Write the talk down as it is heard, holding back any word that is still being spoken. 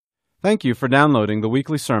Thank you for downloading the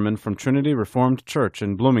weekly sermon from Trinity Reformed Church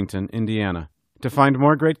in Bloomington, Indiana. To find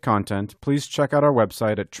more great content, please check out our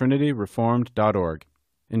website at trinityreformed.org.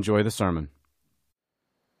 Enjoy the sermon.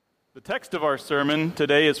 The text of our sermon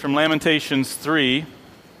today is from Lamentations 3,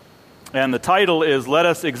 and the title is Let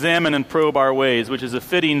Us Examine and Probe Our Ways, which is a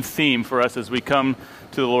fitting theme for us as we come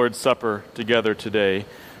to the Lord's Supper together today.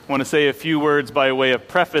 I want to say a few words by way of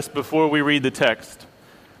preface before we read the text.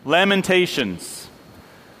 Lamentations.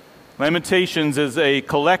 Lamentations is a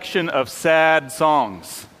collection of sad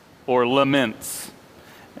songs or laments.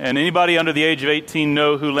 And anybody under the age of 18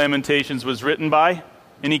 know who Lamentations was written by?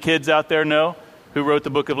 Any kids out there know who wrote the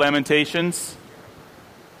book of Lamentations?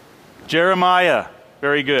 Jeremiah.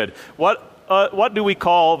 Very good. What do we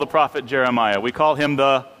call the prophet Jeremiah? We call him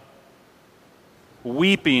the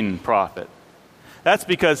weeping prophet. That's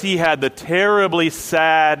because he had the terribly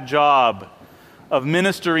sad job of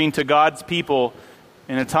ministering to God's people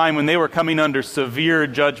in a time when they were coming under severe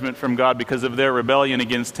judgment from God because of their rebellion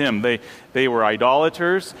against Him. They were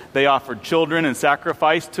idolaters. They offered children and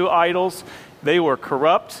sacrifice to idols. They were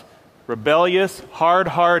corrupt, rebellious,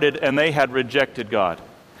 hard-hearted, and they had rejected God.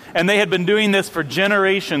 And they had been doing this for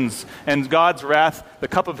generations, and God's wrath, the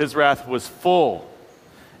cup of His wrath, was full.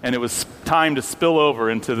 And it was time to spill over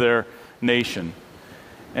into their nation.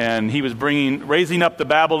 And He was raising up the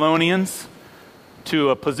Babylonians to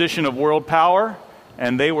a position of world power,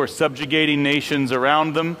 and they were subjugating nations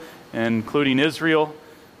around them, including Israel.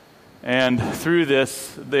 And through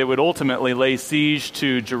this, they would ultimately lay siege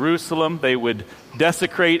to Jerusalem. They would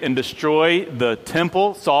desecrate and destroy the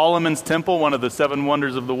temple, Solomon's temple, one of the seven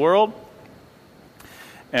wonders of the world.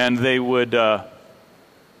 And they would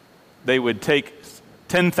take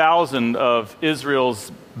 10,000 of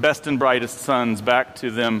Israel's best and brightest sons back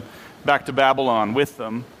to Babylon with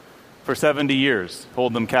them for 70 years,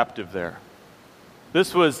 hold them captive there.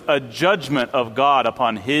 This was a judgment of God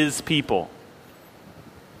upon His people.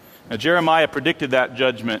 Now, Jeremiah predicted that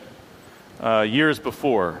judgment years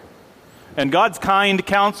before. And God's kind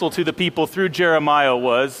counsel to the people through Jeremiah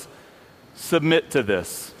was, submit to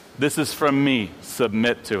this. This is from me.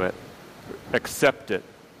 Submit to it. Accept it.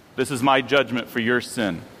 This is my judgment for your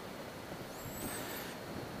sin.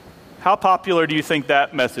 How popular do you think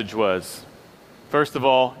that message was? First of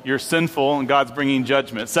all, you're sinful and God's bringing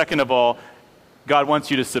judgment. Second of all, God wants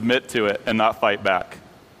you to submit to it and not fight back.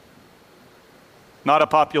 Not a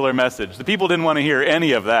popular message. The people didn't want to hear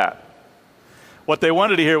any of that. What they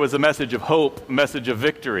wanted to hear was a message of hope, a message of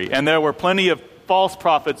victory. And there were plenty of false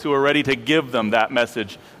prophets who were ready to give them that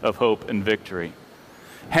message of hope and victory.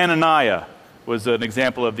 Hananiah was an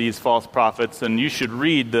example of these false prophets, and you should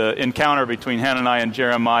read the encounter between Hananiah and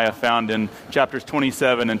Jeremiah found in chapters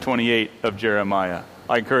 27 and 28 of Jeremiah.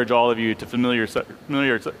 I encourage all of you to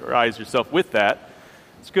familiarize yourself with that.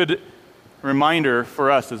 It's a good reminder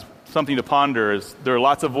for us as something to ponder as there are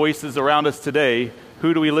lots of voices around us today.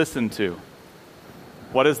 Who do we listen to?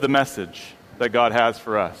 What is the message that God has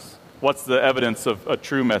for us? What's the evidence of a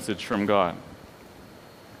true message from God?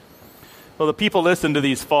 Well, the people listened to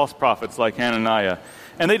these false prophets like Hananiah,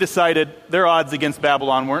 and they decided their odds against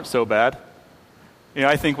Babylon weren't so bad.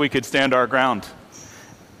 I think we could stand our ground.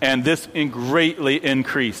 And this greatly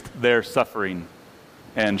increased their suffering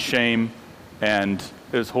and shame, and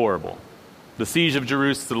it was horrible. The siege of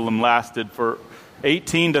Jerusalem lasted for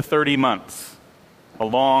 18 to 30 months, a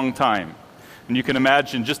long time. And you can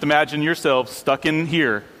imagine yourselves stuck in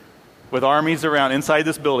here with armies around inside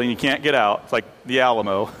this building. You can't get out. It's like the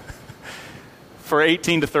Alamo. For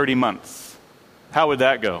 18 to 30 months. How would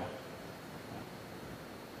that go?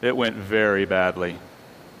 It went very badly.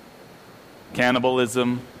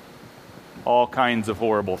 Cannibalism, all kinds of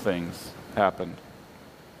horrible things happened.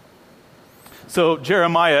 So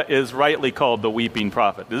Jeremiah is rightly called the weeping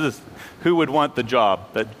prophet. Who would want the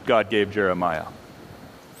job that God gave Jeremiah?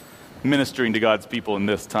 Ministering to God's people in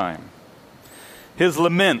this time. His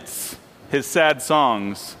laments, his sad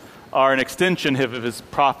songs, are an extension of his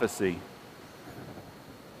prophecy.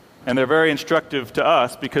 And they're very instructive to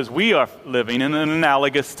us because we are living in an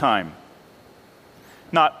analogous time.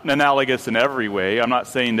 Not analogous in every way. I'm not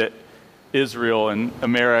saying that Israel and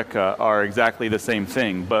America are exactly the same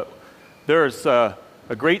thing, but there's a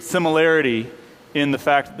great similarity in the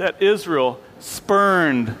fact that Israel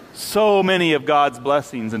spurned so many of God's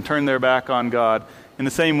blessings and turned their back on God in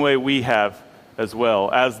the same way we have as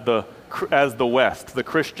well, as the West, the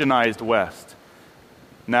Christianized West.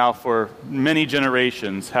 Now for many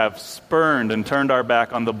generations have spurned and turned our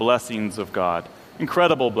back on the blessings of God.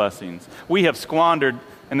 Incredible blessings. We have squandered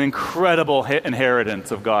an incredible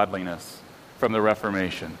inheritance of godliness from the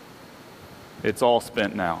Reformation. It's all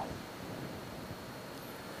spent now.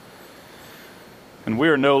 And we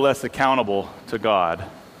are no less accountable to God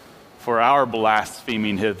for our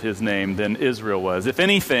blaspheming his name than Israel was. If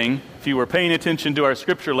anything, if you were paying attention to our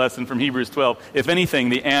scripture lesson from Hebrews 12, if anything,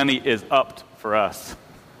 the ante is upped for us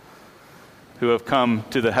who have come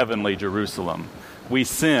to the heavenly Jerusalem. We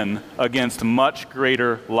sin against much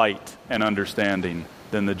greater light and understanding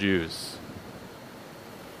than the Jews.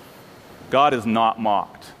 God is not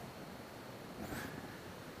mocked.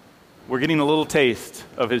 We're getting a little taste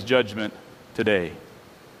of his judgment today.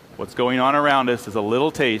 What's going on around us is a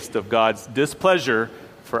little taste of God's displeasure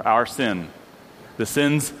for our sin. The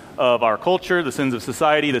sins of our culture, the sins of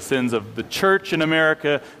society, the sins of the church in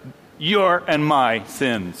America, your and my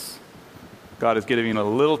sins. God is giving a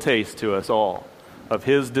little taste to us all of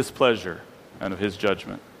his displeasure and of his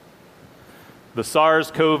judgment. The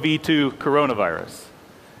SARS-CoV-2 coronavirus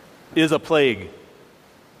is a plague.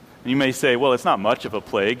 You may say, well, it's not much of a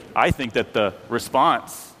plague. I think that the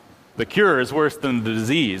response, the cure, is worse than the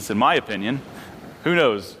disease, in my opinion. Who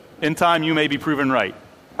knows? In time, you may be proven right.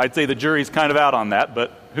 I'd say the jury's kind of out on that,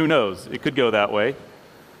 but who knows? It could go that way.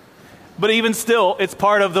 But even still, it's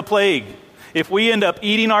part of the plague. If we end up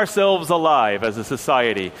eating ourselves alive as a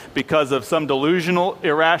society because of some delusional,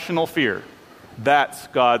 irrational fear, that's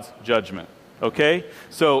God's judgment. Okay?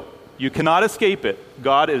 So you cannot escape it.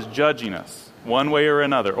 God is judging us one way or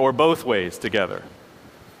another, or both ways together.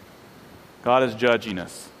 God is judging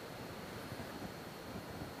us.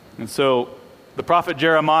 And so the prophet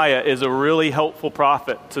Jeremiah is a really helpful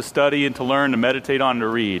prophet to study and to learn, to meditate on, to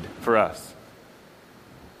read for us.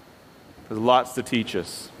 There's lots to teach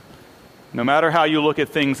us. No matter how you look at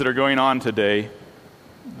things that are going on today,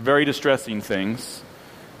 very distressing things,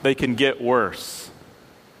 they can get worse.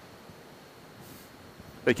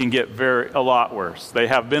 They can get a lot worse. They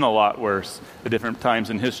have been a lot worse at different times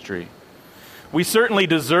in history. We certainly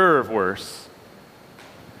deserve worse,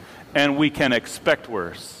 and we can expect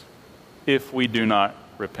worse if we do not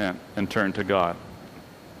repent and turn to God.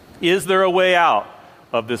 Is there a way out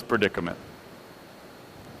of this predicament?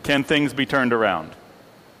 Can things be turned around?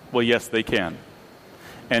 Well, yes, they can.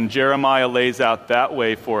 And Jeremiah lays out that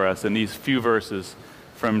way for us in these few verses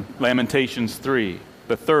from Lamentations 3,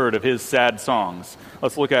 the third of his sad songs.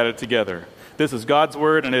 Let's look at it together. This is God's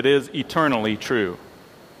word, and it is eternally true.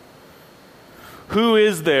 Who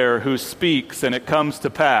is there who speaks and it comes to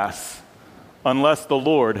pass, unless the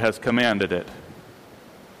Lord has commanded it?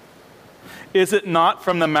 Is it not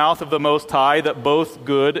from the mouth of the Most High that both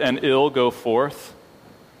good and ill go forth?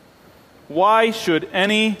 Why should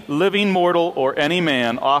any living mortal or any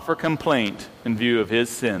man offer complaint in view of his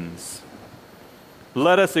sins?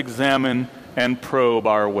 Let us examine and probe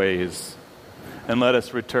our ways, and let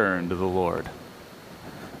us return to the Lord.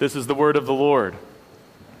 This is the word of the Lord.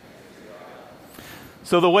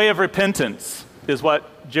 So the way of repentance is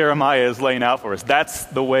what Jeremiah is laying out for us. That's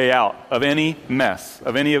the way out of any mess,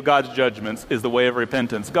 of any of God's judgments, is the way of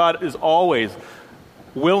repentance. God is always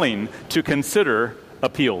willing to consider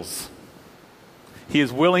appeals. He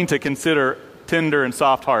is willing to consider tender and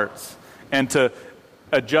soft hearts and to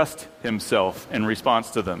adjust himself in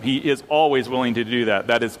response to them. He is always willing to do that.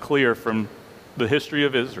 That is clear from the history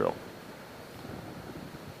of Israel.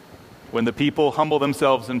 When the people humble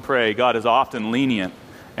themselves and pray, God is often lenient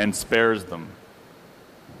and spares them.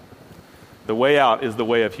 The way out is the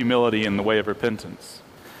way of humility and the way of repentance.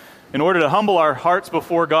 In order to humble our hearts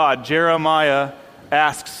before God, Jeremiah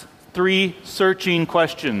asks 3 searching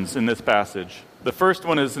questions in this passage. The first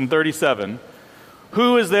one is in 37.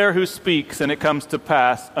 Who is there who speaks and it comes to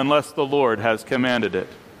pass unless the Lord has commanded it?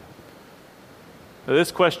 Now,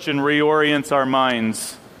 this question reorients our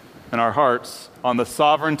minds and our hearts on the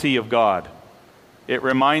sovereignty of God. It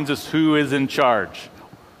reminds us who is in charge,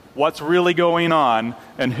 what's really going on,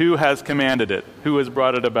 and who has commanded it, who has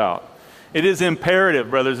brought it about. It is imperative,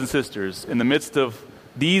 brothers and sisters, in the midst of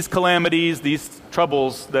these calamities, these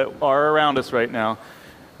troubles that are around us right now,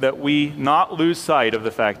 that we not lose sight of the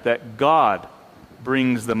fact that God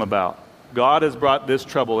brings them about. God has brought this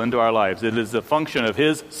trouble into our lives. It is a function of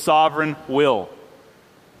his sovereign will.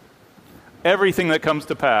 Everything that comes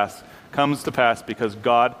to pass because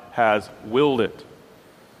God has willed it.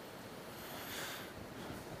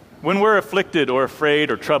 When we're afflicted or afraid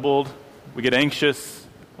or troubled, we get anxious.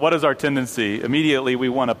 What is our tendency? Immediately we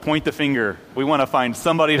want to point the finger. We want to find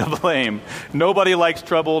somebody to blame. Nobody likes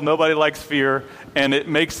trouble. Nobody likes fear. And it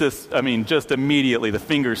makes us, just immediately the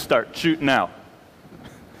fingers start shooting out.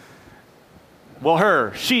 Well,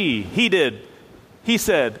 her, she, he did, he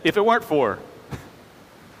said, if it weren't for.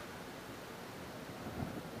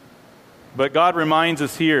 But God reminds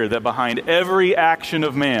us here that behind every action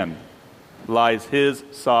of man lies his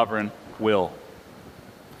sovereign will.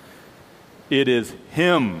 It is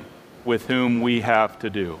him with whom we have to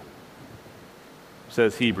do,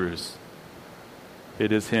 says Hebrews.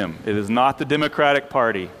 It is him. It is not the Democratic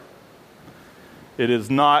Party. It is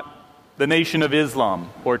not the Nation of Islam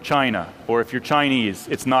or China, or if you're Chinese,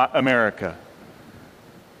 it's not America.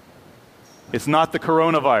 It's not the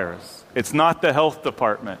coronavirus. It's not the health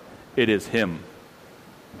department. It is him.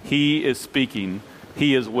 He is speaking.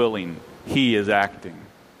 He is willing. He is acting.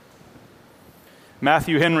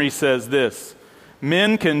 Matthew Henry says this,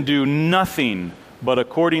 "Men can do nothing but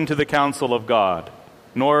according to the counsel of God,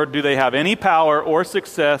 nor do they have any power or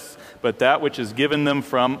success but that which is given them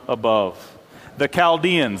from above." The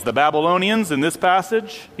Chaldeans, the Babylonians in this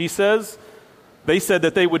passage, he says, they said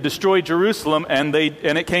that they would destroy Jerusalem, and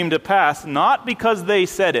it came to pass not because they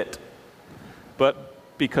said it, but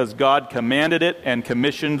because God commanded it and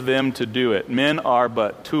commissioned them to do it. Men are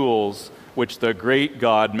but tools which the great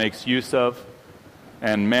God makes use of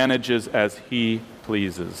and manages as he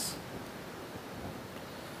pleases.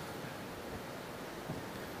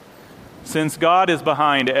 Since God is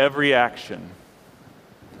behind every action,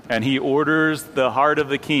 and he orders the heart of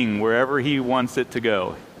the king wherever he wants it to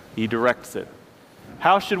go, he directs it,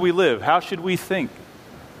 how should we live? How should we think?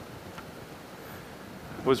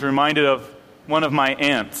 I was reminded of one of my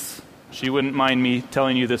aunts. She wouldn't mind me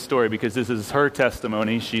telling you this story because this is her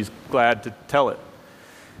testimony. She's glad to tell it.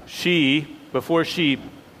 Before she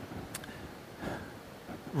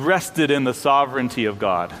rested in the sovereignty of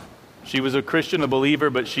God, she was a Christian, a believer,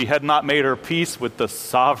 but she had not made her peace with the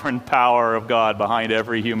sovereign power of God behind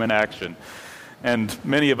every human action. And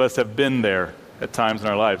many of us have been there at times in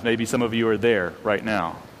our lives. Maybe some of you are there right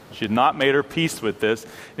now. She had not made her peace with this,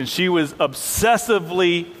 and she was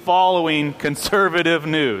obsessively following conservative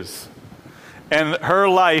news. And her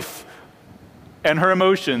life and her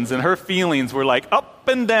emotions and her feelings were like up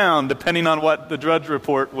and down, depending on what the Drudge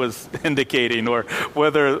Report was indicating, or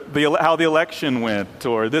whether how the election went,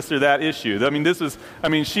 or this or that issue.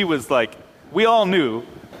 She was like, we all knew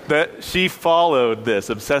that she followed this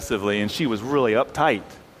obsessively, and she was really uptight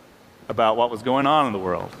about what was going on in the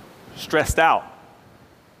world, stressed out.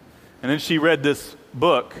 And then she read this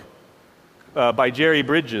book by Jerry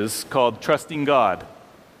Bridges called Trusting God.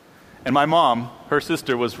 And my mom, her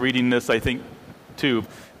sister, was reading this, I think, too.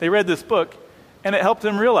 They read this book, and it helped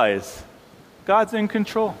them realize God's in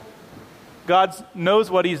control. God knows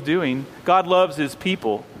what he's doing. God loves his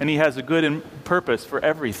people, and he has a good purpose for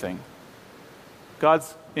everything.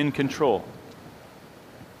 God's in control.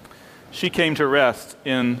 She came to rest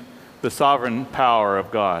in the sovereign power of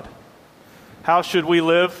God. How should we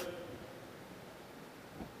live?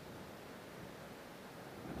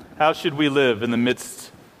 How should we live in the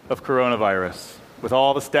midst of coronavirus, with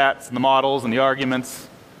all the stats and the models and the arguments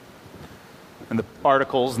and the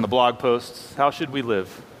articles and the blog posts? How should we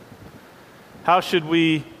live? How should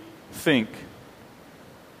we think?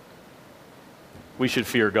 We should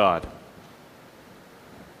fear God.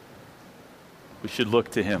 We should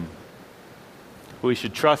look to him. We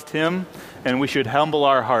should trust him, and we should humble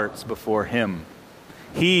our hearts before him.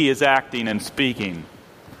 He is acting and speaking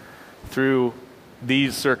through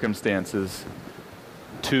these circumstances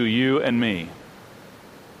to you and me.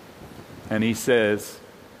 And he says,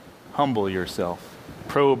 humble yourself,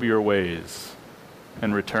 probe your ways,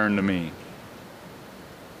 and return to me.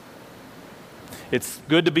 It's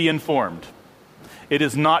good to be informed. It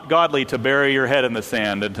is not godly to bury your head in the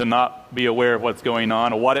sand and to not be aware of what's going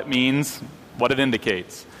on, or what it means, what it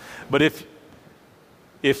indicates. But if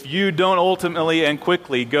you don't ultimately and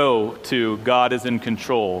quickly go to God is in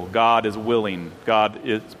control, God is willing, God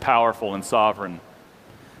is powerful and sovereign,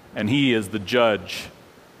 and he is the judge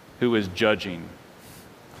who is judging,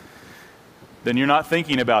 then you're not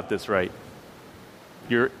thinking about this right.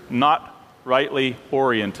 You're not rightly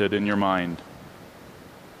oriented in your mind.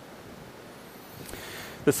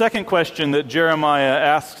 The second question that Jeremiah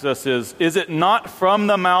asks us is it not from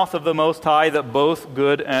the mouth of the Most High that both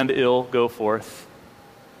good and ill go forth?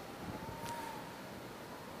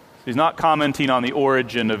 He's not commenting on the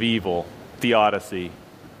origin of evil, theodicy.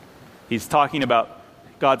 He's talking about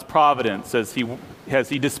God's providence as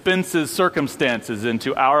he dispenses circumstances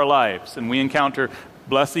into our lives, and we encounter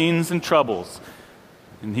blessings and troubles.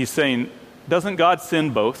 And he's saying, doesn't God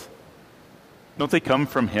send both? Don't they come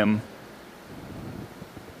from him?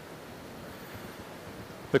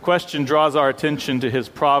 The question draws our attention to his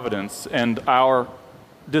providence and our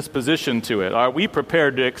disposition to it. Are we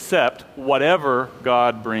prepared to accept whatever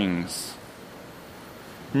God brings?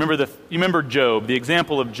 You remember Job. The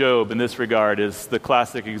example of Job in this regard is the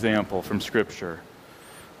classic example from Scripture.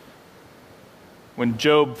 When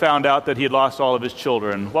Job found out that he had lost all of his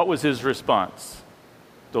children, what was his response?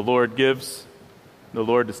 The Lord gives, the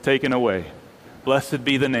Lord is taken away. Blessed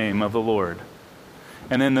be the name of the Lord.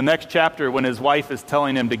 And in the next chapter, when his wife is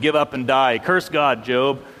telling him to give up and die, curse God,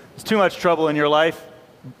 Job. There's too much trouble in your life.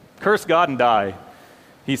 Curse God and die.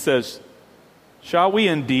 He says, shall we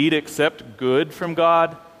indeed accept good from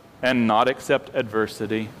God and not accept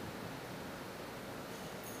adversity?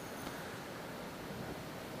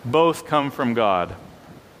 Both come from God.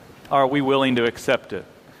 Are we willing to accept it?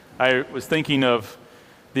 I was thinking of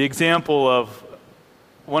the example of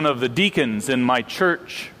one of the deacons in my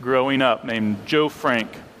church growing up named Joe Frank.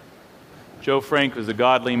 Joe Frank was a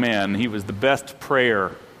godly man. He was the best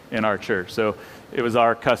prayer in our church. So it was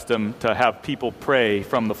our custom to have people pray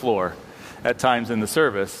from the floor at times in the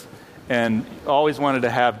service. And always wanted to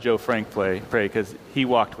have Joe Frank pray because he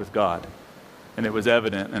walked with God. And it was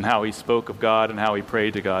evident in how he spoke of God and how he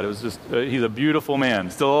prayed to God. It was just, he's a beautiful man,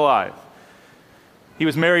 still alive. He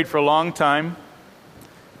was married for a long time.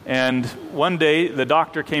 And one day, the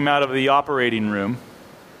doctor came out of the operating room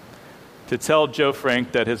to tell Joe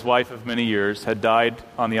Frank that his wife of many years had died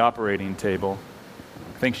on the operating table.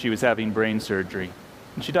 I think she was having brain surgery.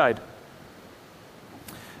 And she died.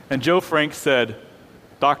 And Joe Frank said,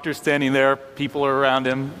 doctor's standing there, people are around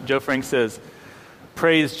him. Joe Frank says,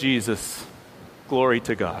 praise Jesus, glory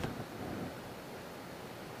to God.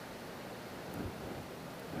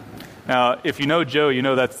 Now, if you know Joe, you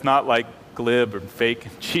know that's not like glib or fake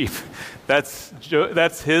and cheap.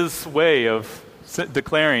 That's his way of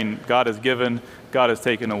declaring God has given, God has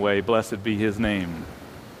taken away. Blessed be his name.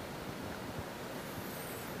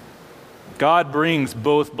 God brings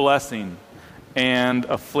both blessing and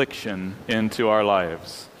affliction into our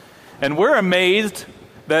lives. And we're amazed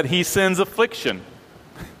that he sends affliction.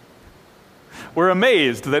 We're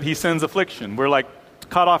amazed that he sends affliction. We're like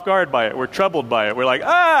caught off guard by it. We're troubled by it. We're like,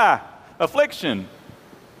 affliction.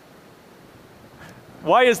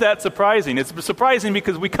 Why is that surprising? It's surprising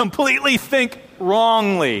because we completely think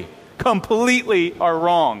wrongly, completely are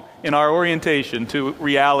wrong in our orientation to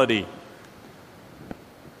reality.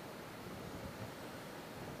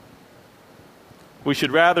 We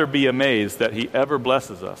should rather be amazed that he ever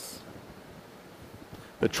blesses us.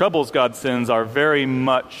 The troubles God sends are very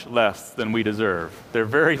much less than we deserve. They're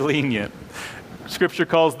very lenient. Scripture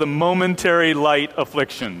calls them momentary light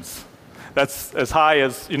afflictions. That's as high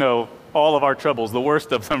as, all of our troubles. The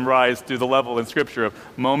worst of them rise to the level in Scripture of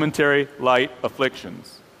momentary light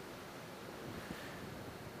afflictions.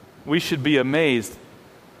 We should be amazed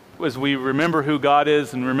as we remember who God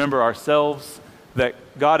is and remember ourselves, that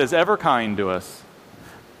God is ever kind to us.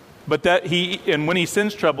 But and when he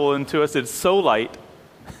sends trouble into us, it's so light.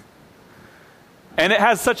 And it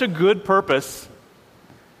has such a good purpose.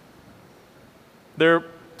 They're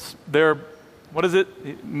what is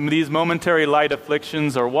it? These momentary light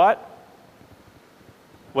afflictions are what?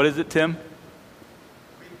 What is it, Tim?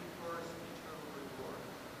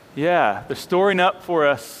 Yeah, they're storing up for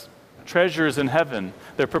us treasures in heaven.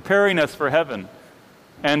 They're preparing us for heaven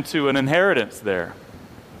and to an inheritance there.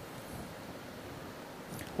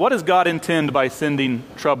 What does God intend by sending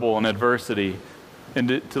trouble and adversity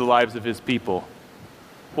into the lives of his people?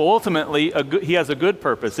 Well, ultimately, he has a good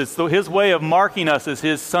purpose. It's his way of marking us as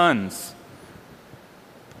his sons.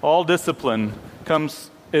 All discipline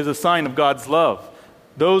is a sign of God's love.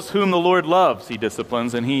 Those whom the Lord loves, he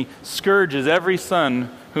disciplines, and he scourges every son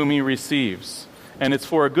whom he receives. And it's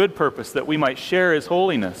for a good purpose, that we might share his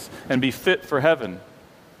holiness and be fit for heaven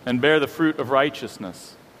and bear the fruit of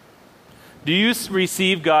righteousness. Do you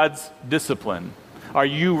receive God's discipline? Are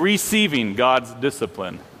you receiving God's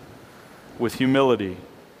discipline with humility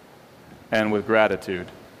and with gratitude?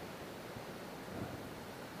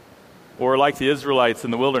 Or like the Israelites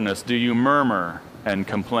in the wilderness, do you murmur and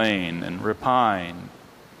complain and repine,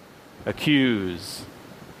 accuse?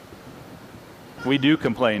 We do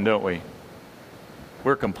complain, don't we?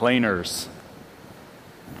 We're complainers.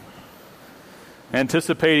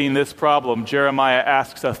 Anticipating this problem, Jeremiah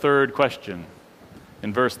asks a third question.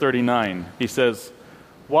 In verse 39, he says,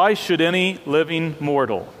 why should any living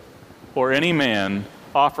mortal or any man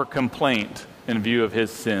offer complaint in view of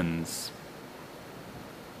his sins?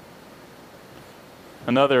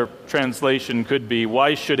 Another translation could be,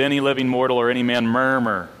 why should any living mortal or any man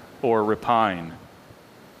murmur or repine?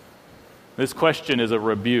 This question is a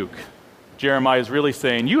rebuke. Jeremiah is really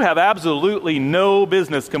saying, you have absolutely no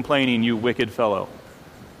business complaining, you wicked fellow.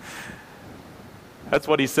 That's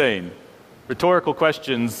what he's saying. Rhetorical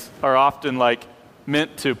questions are often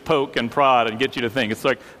meant to poke and prod and get you to think. It's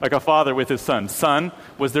like a father with his son. Son,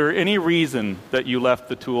 was there any reason that you left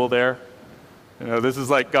the tool there? This is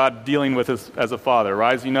like God dealing with us as a father,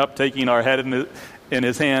 rising up, taking our head in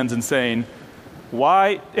his hands and saying,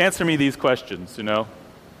 Why, answer me these questions,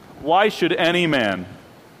 Why should any man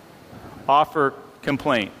offer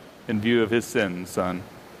complaint in view of his sins, son?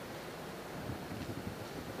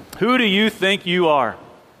 Who do you think you are,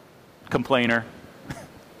 complainer?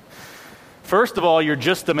 First of all, you're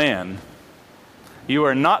just a man. You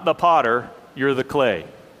are not the potter, you're the clay.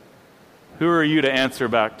 Who are you to answer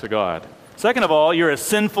back to God? Second of all, you're a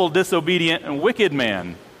sinful, disobedient, and wicked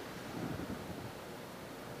man.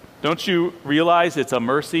 Don't you realize it's a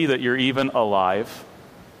mercy that you're even alive?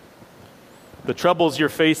 The troubles you're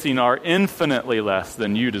facing are infinitely less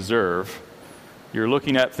than you deserve. You're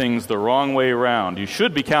looking at things the wrong way around. You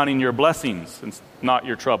should be counting your blessings and not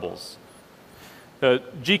your troubles.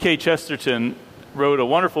 G.K. Chesterton wrote a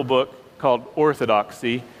wonderful book called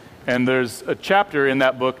Orthodoxy, and there's a chapter in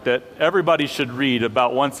that book that everybody should read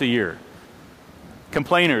about once a year.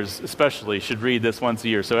 Complainers especially should read this once a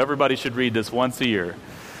year, so everybody should read this once a year.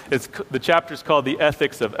 The chapter's called The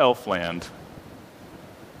Ethics of Elfland.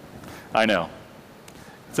 I know.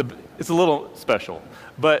 It's a little special,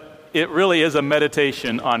 but it really is a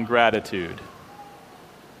meditation on gratitude.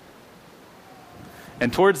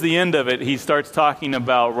 And towards the end of it, he starts talking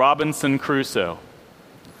about Robinson Crusoe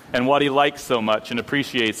and what he likes so much and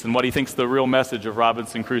appreciates and what he thinks the real message of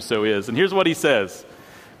Robinson Crusoe is. And here's what he says.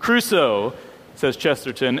 Crusoe, says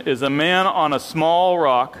Chesterton, is a man on a small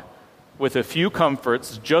rock with a few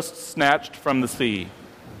comforts just snatched from the sea.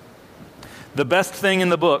 The best thing in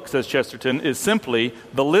the book, says Chesterton, is simply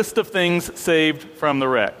the list of things saved from the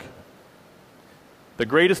wreck. The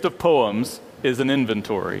greatest of poems is an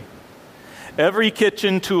inventory. Every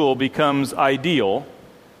kitchen tool becomes ideal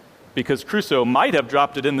because Crusoe might have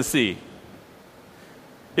dropped it in the sea.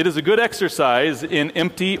 It is a good exercise in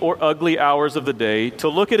empty or ugly hours of the day to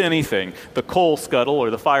look at anything, the coal scuttle or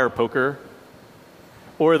the fire poker,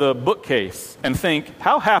 or the bookcase, and think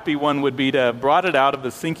how happy one would be to have brought it out of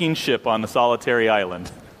the sinking ship on the solitary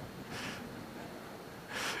island.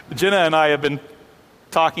 Jenna and I have been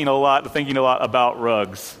thinking a lot about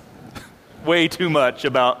rugs. Way too much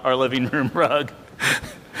about our living room rug.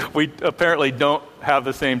 We apparently don't have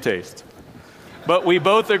the same taste. But we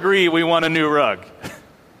both agree we want a new rug.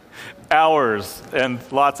 Hours and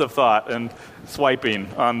lots of thought and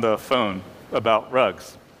swiping on the phone about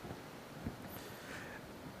rugs.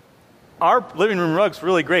 Our living room rug's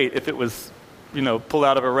really great if it was, pulled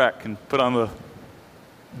out of a wreck and put on the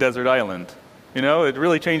desert island. It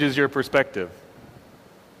really changes your perspective.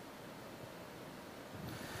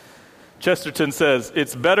 Chesterton says,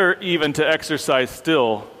 it's better even to exercise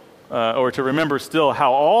still, or to remember still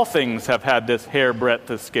how all things have had this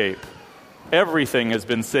hairbreadth escape. Everything has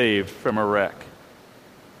been saved from a wreck.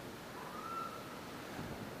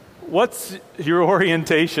 What's your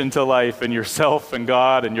orientation to life and yourself and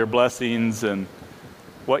God and your blessings and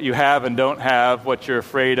what you have and don't have, what you're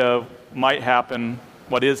afraid of, might happen,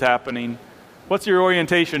 what is happening? What's your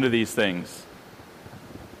orientation to these things?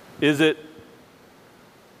 Is it,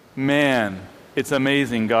 man, it's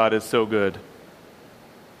amazing God is so good?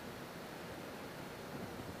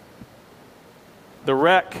 The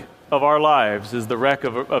wreck of our lives is the wreck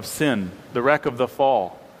of sin, the wreck of the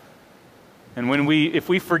fall. And if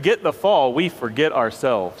we forget the fall, we forget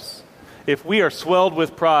ourselves. If we are swelled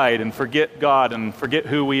with pride and forget God and forget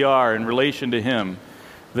who we are in relation to Him,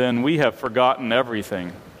 then we have forgotten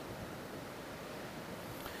everything.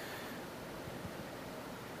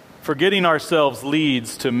 Forgetting ourselves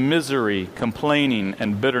leads to misery, complaining,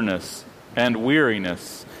 and bitterness, and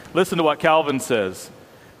weariness. Listen to what Calvin says.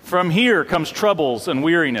 From here comes troubles and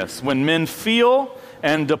weariness, when men feel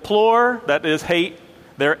and deplore, that is, hate,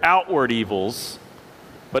 their outward evils,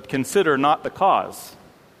 but consider not the cause.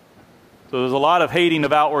 So there's a lot of hating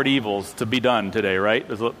of outward evils to be done today, right?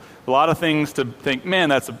 There's a lot of things to think, man,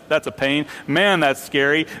 that's a pain. Man, that's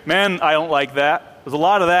scary. Man, I don't like that. There's a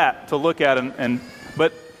lot of that to look at,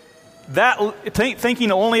 but that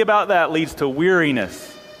thinking only about that leads to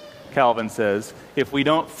weariness, Calvin says, if we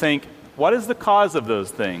don't think, what is the cause of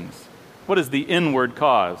those things? What is the inward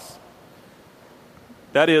cause?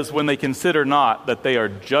 That is, when they consider not that they are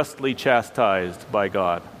justly chastised by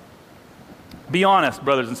God. Be honest,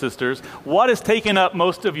 brothers and sisters. What has taken up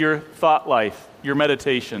most of your thought life, your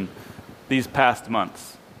meditation, these past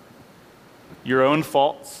months? Your own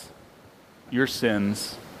faults, your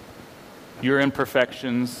sins, your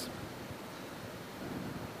imperfections,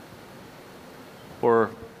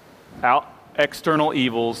 or external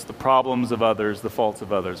evils, the problems of others, the faults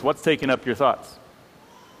of others. What's taken up your thoughts?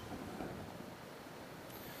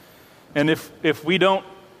 And if we don't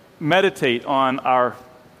meditate on our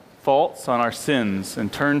faults, on our sins,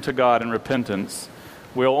 and turn to God in repentance,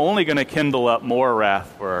 we're only going to kindle up more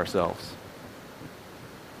wrath for ourselves.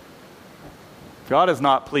 God is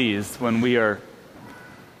not pleased when we are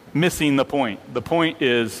missing the point. The point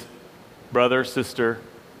is, brother, sister,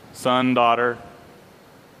 son, daughter,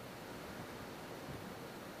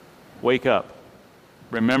 wake up.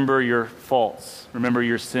 Remember your faults. Remember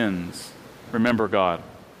your sins. Remember God.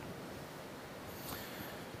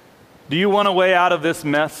 Do you want a way out of this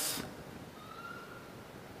mess?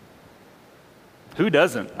 Who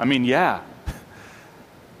doesn't? I mean, yeah.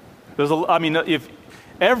 If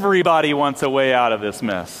everybody wants a way out of this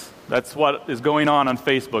mess, that's what is going on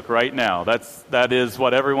Facebook right now. That is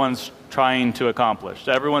what everyone's trying to accomplish.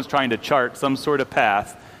 Everyone's trying to chart some sort of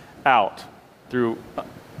path out through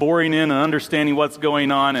boring in and understanding what's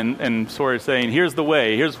going on and sort of saying, here's the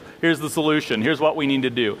way, here's the solution, here's what we need to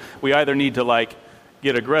do. We either need to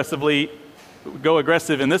go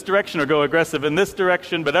aggressive in this direction or go aggressive in this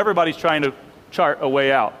direction, but everybody's trying to chart a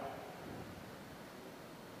way out.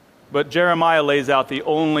 But Jeremiah lays out the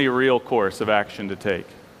only real course of action to take.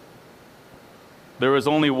 There is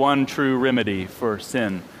only one true remedy for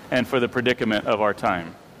sin and for the predicament of our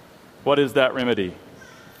time. What is that remedy?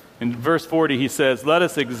 In verse 40, he says, "Let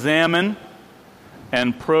us examine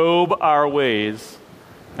and probe our ways,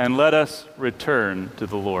 and let us return to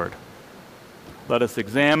the Lord." Let us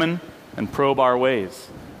examine and probe our ways,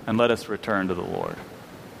 and let us return to the Lord.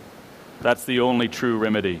 That's the only true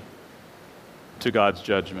remedy to God's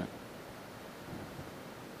judgment.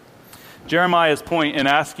 Jeremiah's point in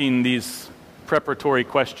asking these preparatory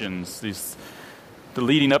questions, the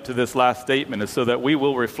leading up to this last statement, is so that we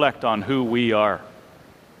will reflect on who we are.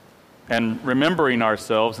 And remembering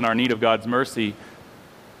ourselves and our need of God's mercy,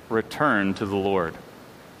 return to the Lord.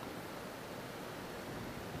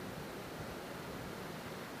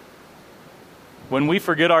 When we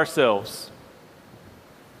forget ourselves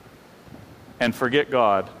and forget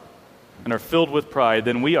God and are filled with pride,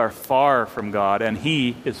 then we are far from God and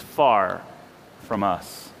He is far from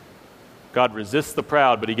us. God resists the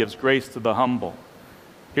proud, but He gives grace to the humble.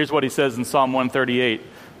 Here's what He says in Psalm 138.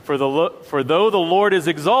 For though the Lord is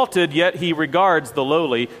exalted, yet He regards the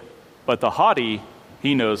lowly, but the haughty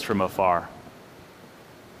He knows from afar.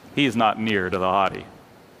 He is not near to the haughty,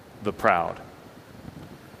 the proud.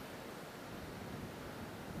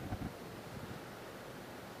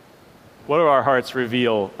 What do our hearts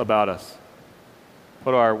reveal about us?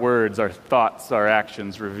 What do our words, our thoughts, our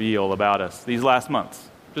actions reveal about us these last months?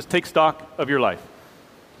 Just take stock of your life.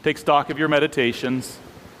 Take stock of your meditations.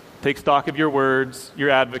 Take stock of your words, your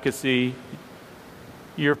advocacy,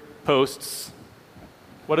 your posts.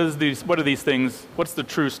 What are these things? What's the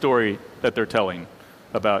true story that they're telling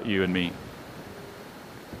about you and me?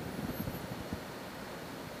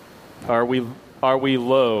 Are we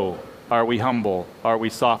low? Are we humble? Are we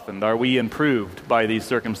softened? Are we improved by these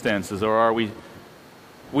circumstances? Or are we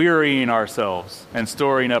wearying ourselves and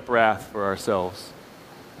storing up wrath for ourselves?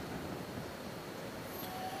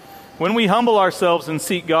 When we humble ourselves and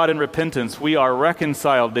seek God in repentance, we are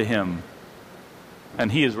reconciled to Him,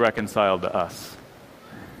 and He is reconciled to us.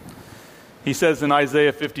 He says in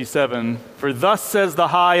Isaiah 57, "For thus says the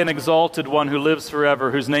high and exalted one who lives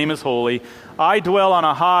forever, whose name is holy, I dwell on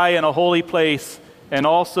a high and a holy place, and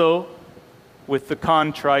also with the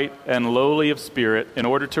contrite and lowly of spirit, in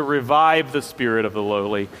order to revive the spirit of the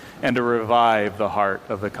lowly and to revive the heart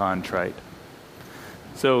of the contrite."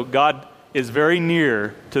 So God is very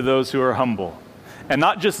near to those who are humble. And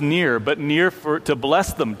not just near, but near to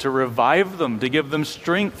bless them, to revive them, to give them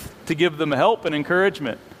strength, to give them help and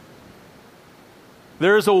encouragement.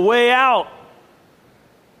 There is a way out.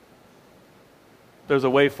 There's a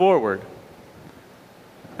way forward.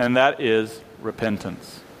 And that is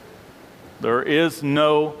repentance. There is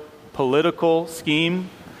no political scheme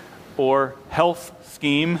or health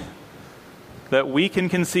scheme that we can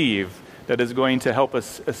conceive that is going to help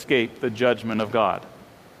us escape the judgment of God.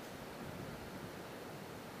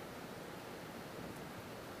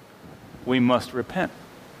 We must repent.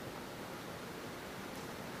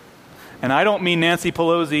 And I don't mean Nancy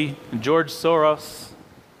Pelosi and George Soros.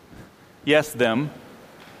 Yes, them.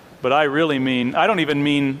 But I don't even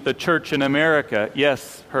mean the church in America.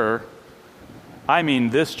 Yes, her. I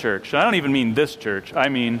mean this church. I don't even mean this church. I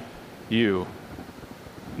mean you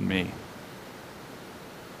and me.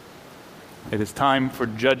 It is time for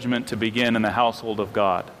judgment to begin in the household of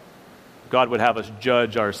God. God would have us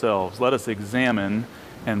judge ourselves. Let us examine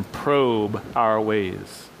and probe our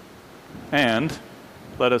ways. And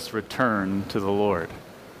let us return to the Lord.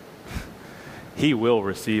 He will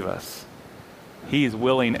receive us. He's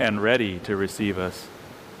willing and ready to receive us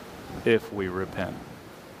if we repent.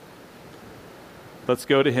 Let's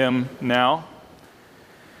go to Him now.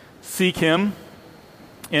 Seek Him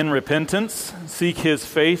in repentance, seek His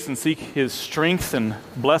face and seek His strength and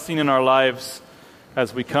blessing in our lives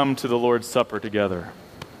as we come to the Lord's Supper together.